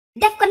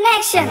Def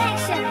Connection.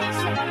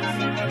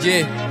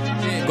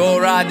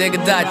 Gora dégg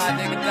daaj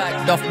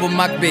dof bu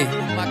mag bi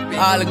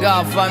alga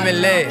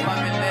family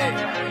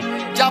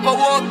jaba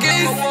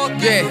wokis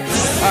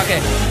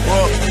okay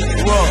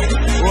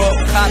wo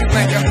hot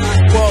nigga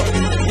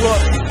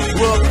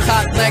wo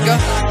hot nigga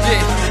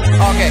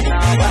okay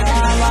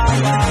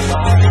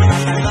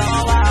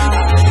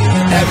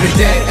every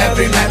day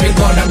every night we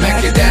gonna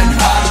make it then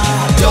hot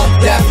job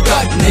def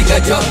cut nigga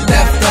job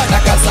def cut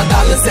nakal sa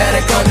dal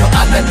sere ko ñu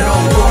àndandoo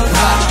work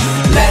hard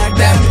let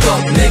them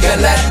talk nigga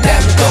let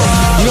them talk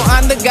ñu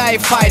ànd guy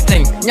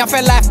fighting ñafe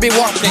life be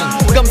working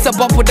gëm sa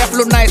bopp def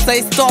lu nice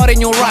say story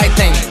ñu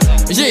writing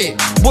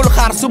bul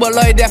xaar suba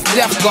looy def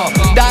ko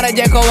dara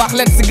je ko wax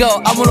let's go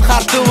amul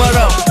xaar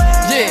tomorrow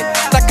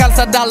takal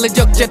sa dal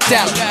jóg ca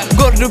teel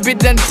góor du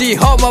biddanti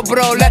homa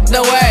bro let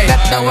the way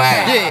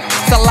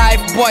sa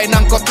life boy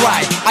nang ko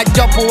try a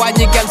job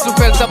wàññi gel su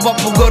fel sa bopp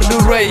góor du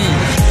rëy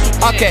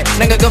ok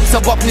na nga gëm sa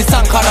bopp ni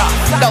sankara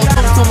daw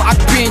tum ak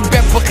piiñ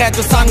bépp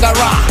xeetu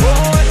sangara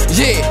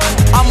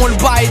amul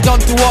bàyyi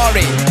don't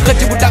worry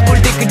xëcc bu dagul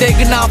dikk dégg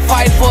naa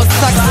fight for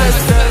success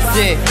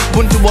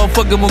buntu boo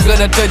fëgg mu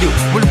gën a tëju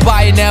bul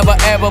bàyyi never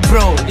ever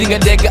bro di nga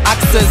dégg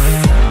access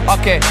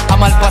ok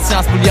amal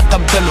patience bul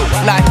yëkkam tëlu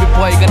life bi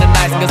boy gën a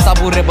nice nga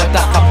sabouré ba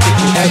tax xam ci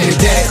every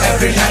day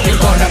every night we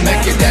gonna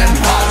make it then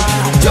hot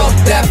job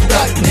def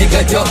cut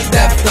nigga job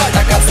def cut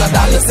takal sa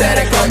dal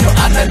seere ko ñu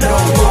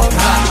àndandoo work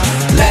hard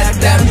let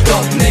them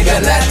talk nigga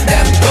let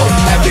them talk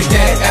every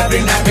day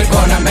every night we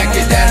gonna make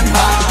it then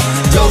hot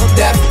job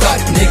def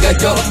cut nigga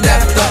job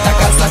def cut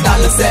takal sa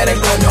dal seere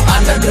ko ñu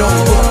àndandoo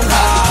work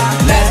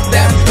hard let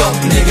them talk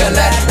nigga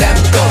let them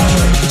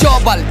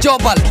talk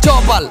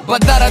joobal ba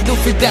dara du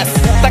fi des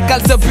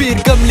takal sa biir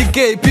gëm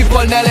liggéey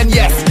people ne leen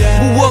yes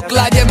bu wóok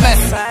laaje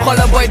mes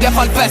xola boy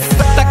defal fes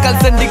takal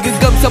sa ndigg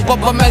gëm sa bopp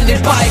ba mel ni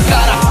baay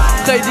kara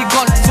xëy di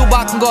gont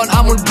subaak ngoon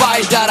amul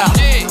baay dara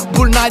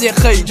bul naaje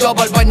xëy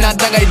joobal bañ naan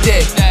dangay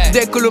dee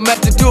dekk lu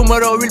metti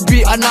tomorrow will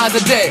be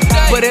another day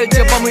bëreel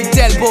ca ba muy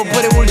teel boo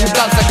bërewul ñu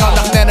dal sa kaw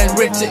ndax nee nañ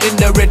rich in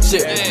the rich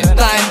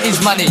time is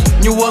money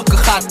ñu work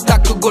hard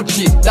takk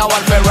Gucci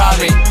dawal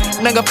Ferrari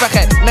na nga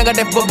fexe na nga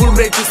def ba bul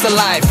rëccu sa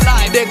life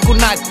dekku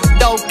naaj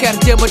daw ker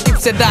jéem a tip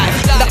se daay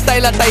ndax tay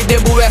la tay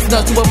démb wees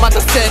na suba mata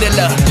seede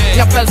la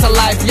ñappel sa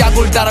life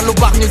yàggul dara lu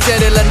baax ñu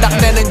seede la ndax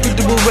nee nañ judd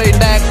bu rëy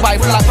ndey ak baay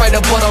flag fay da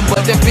borom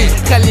ba te fii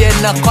xel yéen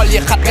na xol yi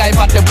xat gaay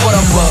fàtte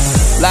borom ba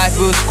life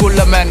is cool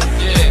la man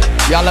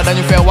yàlla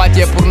dañu fee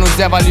wàccee pour nous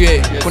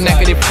évaluer ku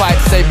nekk di fight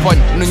say poñ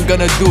nuñ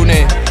gën a duune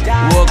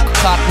work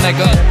hard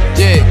nigga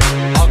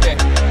okay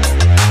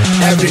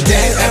every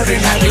day every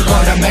night we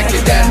gonna make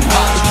it then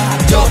hot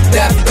job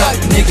def cut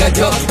nigga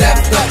job def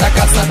cut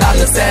takal sa dal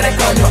seere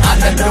ko ñu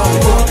àndandoo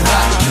work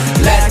hard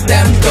let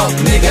them talk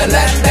nigga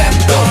let them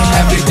talk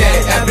every day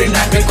every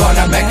night we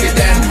gonna make it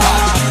then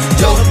hot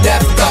job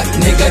def cut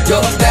nigga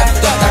job def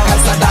cut takal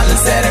sa dal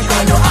seere ko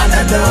ñu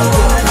àndandoo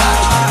work hard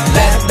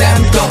let them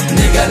talk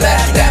nigga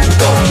let them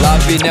talk la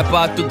vie n'est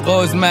pas toute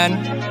rose man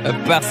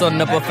personne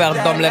ne peut faire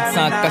d'omelette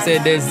sans casser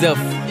des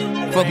œufs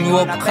foog ñu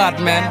work hard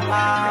man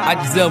aj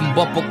zëm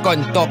bopp koñ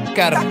toog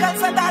ker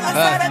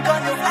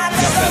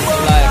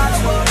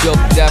jóg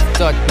def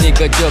toj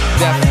nigga jóg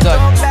def toj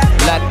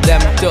let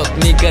them talk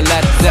nigga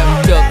let them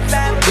talk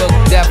jóg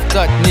def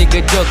toj nigga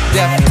jóg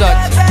def toj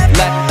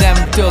let them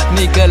talk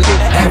nigga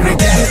every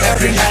day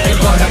every night we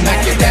gonna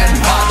make it then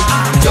hot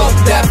jóg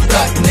def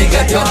toj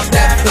nigga jóg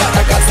def toj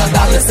takal sa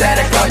dal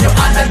seere ko ñu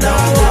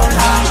àndandoo work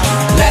hard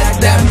let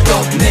them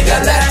talk nigga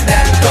let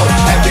them talk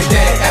every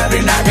day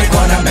every night we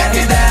gonna make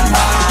it then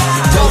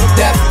hot jóg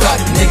def toj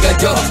nigga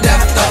jóg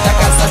def toj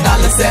takal sa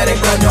dal seere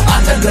ko ñu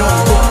àndandoo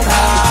work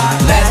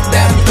hard let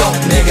them talk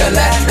nigga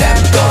let them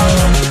talk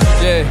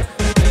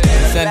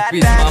seen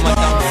peace mama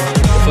tam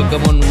fa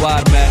gëmoon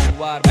waar man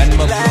and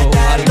ma bro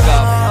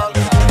algaf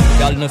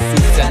yàlla na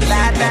suuf seen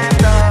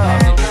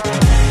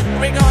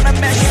we gonna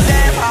make it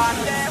damn hard